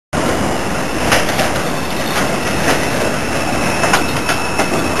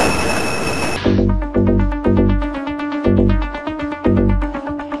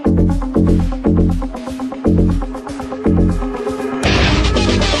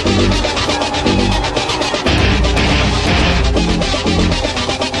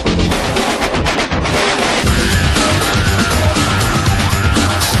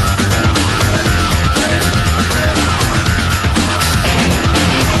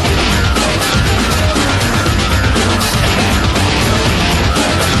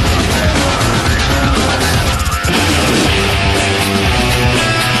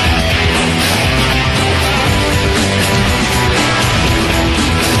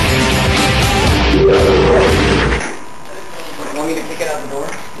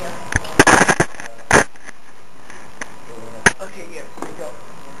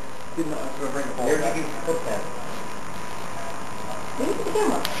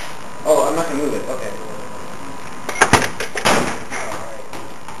Oh, I'm not going to move it. Okay.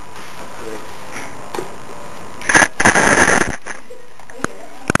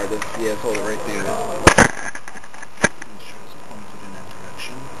 Yeah, hold it right there. Pointed in that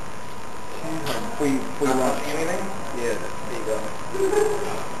direction. Before you launch anything? Yeah, there you go.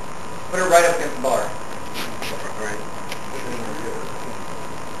 Put it right up against the bar. Right.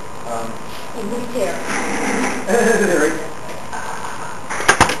 Move here. Right.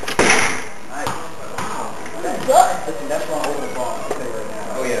 Nice. Good. Listen, that's wrong over the ball. I'll tell you right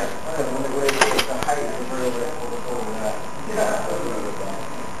now. Oh yeah. Because when the height is over that. Yeah.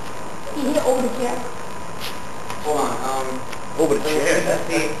 You hit it over the chair. Hold on. Over the chair. That's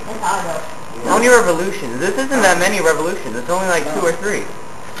how I know. How many revolutions? This isn't that many revolutions. It's only like 2 or 3. Yeah.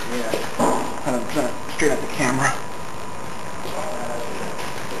 Kind of straight at the camera.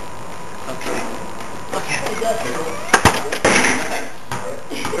 Okay. Okay.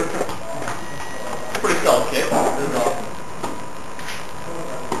 Pretty solid kick. This is awesome.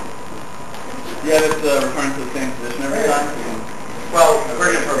 Yeah, it's returning to the same position every time. Well,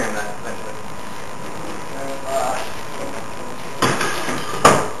 we're going to program that eventually.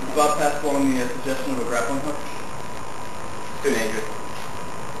 Is Bob Pass following the suggestion of a grappling hook? Too dangerous.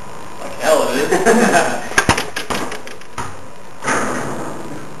 Like hell it is.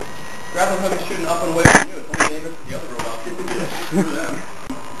 Grappling hook is shooting up and away from you. It's only dangerous to the other robots. Screw them.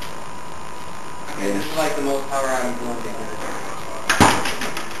 Okay, this is like the most power I'm going to take.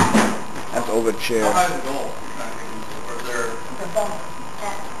 That's over the chair. How high is the goal? Or is there...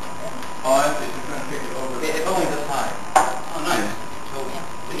 Oh, I see. You're trying to take it over. It's only this high. Oh, nice. So,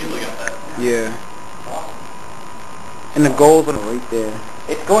 you usually got that. Yeah. And the goals are right there.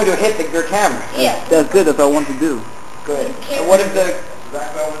 It's going to hit your camera. Yeah. That's good. That's all I want to do. Good. And what is the...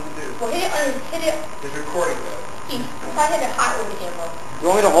 Exactly what I want to do. Well, hit it. It's recording though. If I hit it high over the camera. You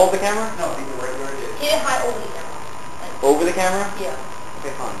want me to hold the camera? No, leave it right where it is. Hit it high over the camera. Like, Over the camera? yeah.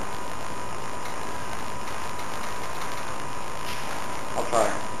 Okay, fine. I'll try.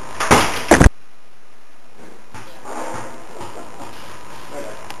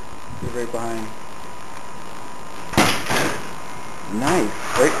 You're right behind. Nice.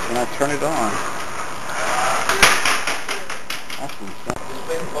 Right when I turn it on. That's insane. Just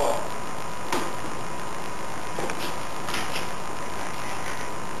play the ball.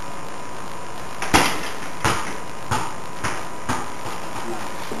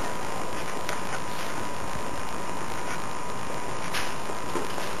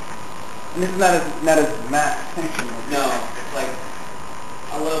 And this is not as max tension. No, it's like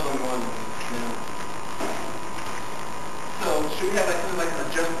I love them going. So should we have like something like an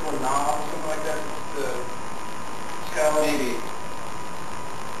adjustable knob or something like that to scale? Maybe.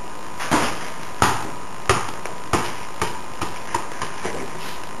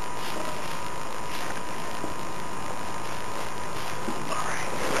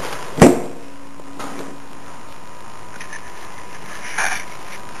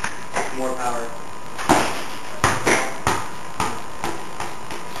 More power.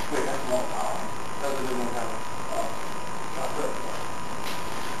 Wait, that's more power. That was a bit more power. Oh, not good.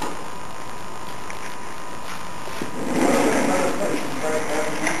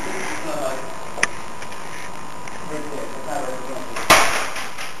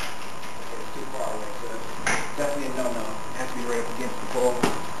 It's too far away, so that's definitely a no-no. It has to be right up against the ball.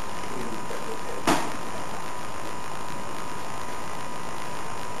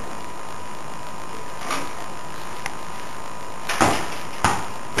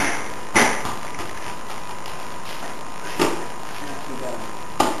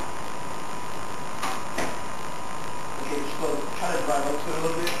 Try to drive up to it a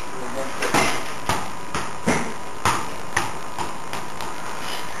little bit.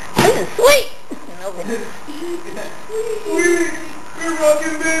 This is sweet. We're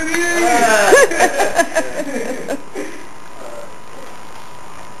rocking, baby!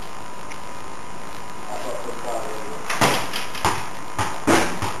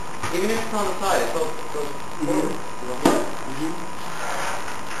 Even if it's on the side, it goes forward.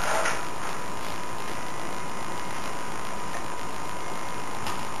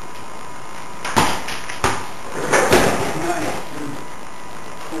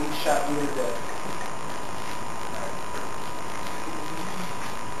 Shot you to death.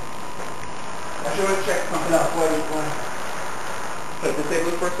 I should want to check something out for you. Wait,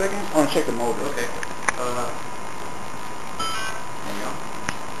 disable it for a second? I want to check the motor. Okay. There you go.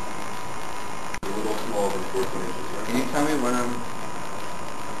 A little smaller than 14 inches, right? Can you tell me when I'm...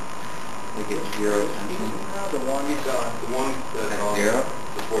 Like it's 0 tension? The one you saw. The one that's 0?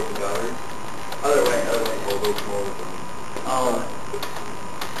 Supports the battery. Other way. A little smaller than... Oh.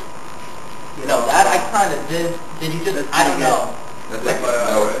 No, that I kind of did. Did you just? I don't know. There's like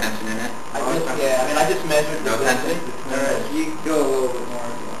no tension in it. I mean, I just measured No the tension? Alright, you can go a little bit more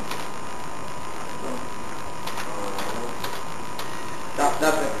if you want. Stop,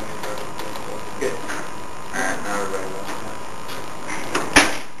 it. Good. Alright, now we're ready.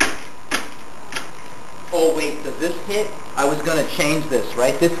 Oh wait, does this hit? I was gonna change this,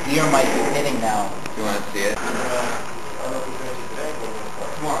 right? This gear might be hitting now. Do you want to see it? Come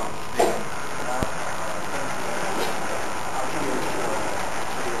on.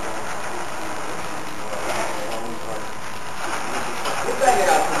 We'll bang it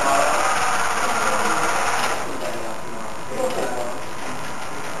out tomorrow.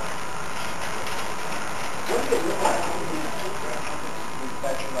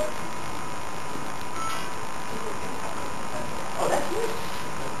 Oh, that's it?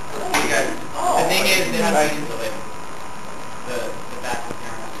 You guys, the thing is, they have to insulate the back of the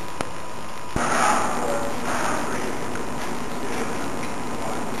camera.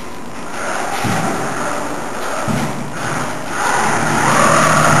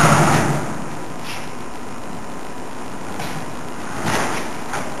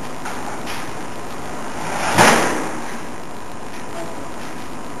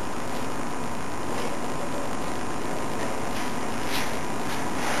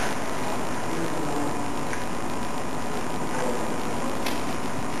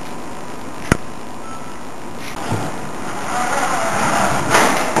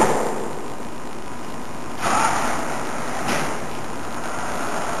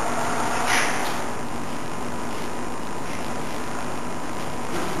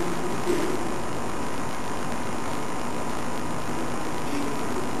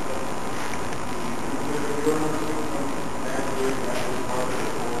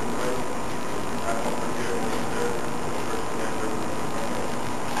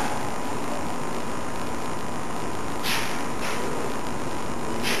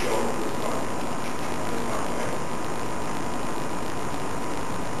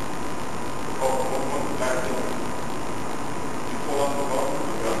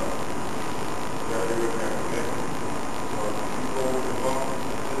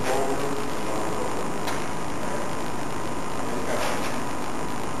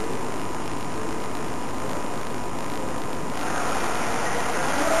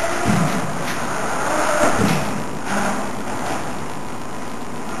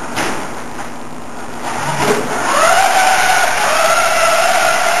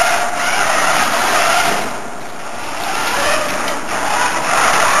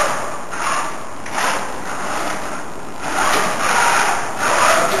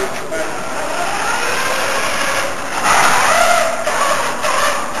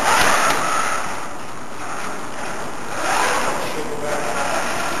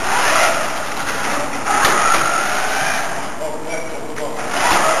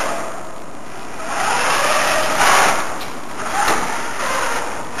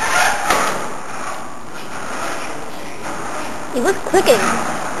 It was clicking.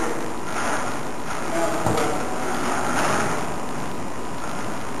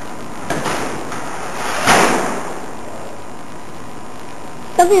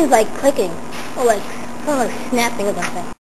 Something's like clicking, or like, snapping or something.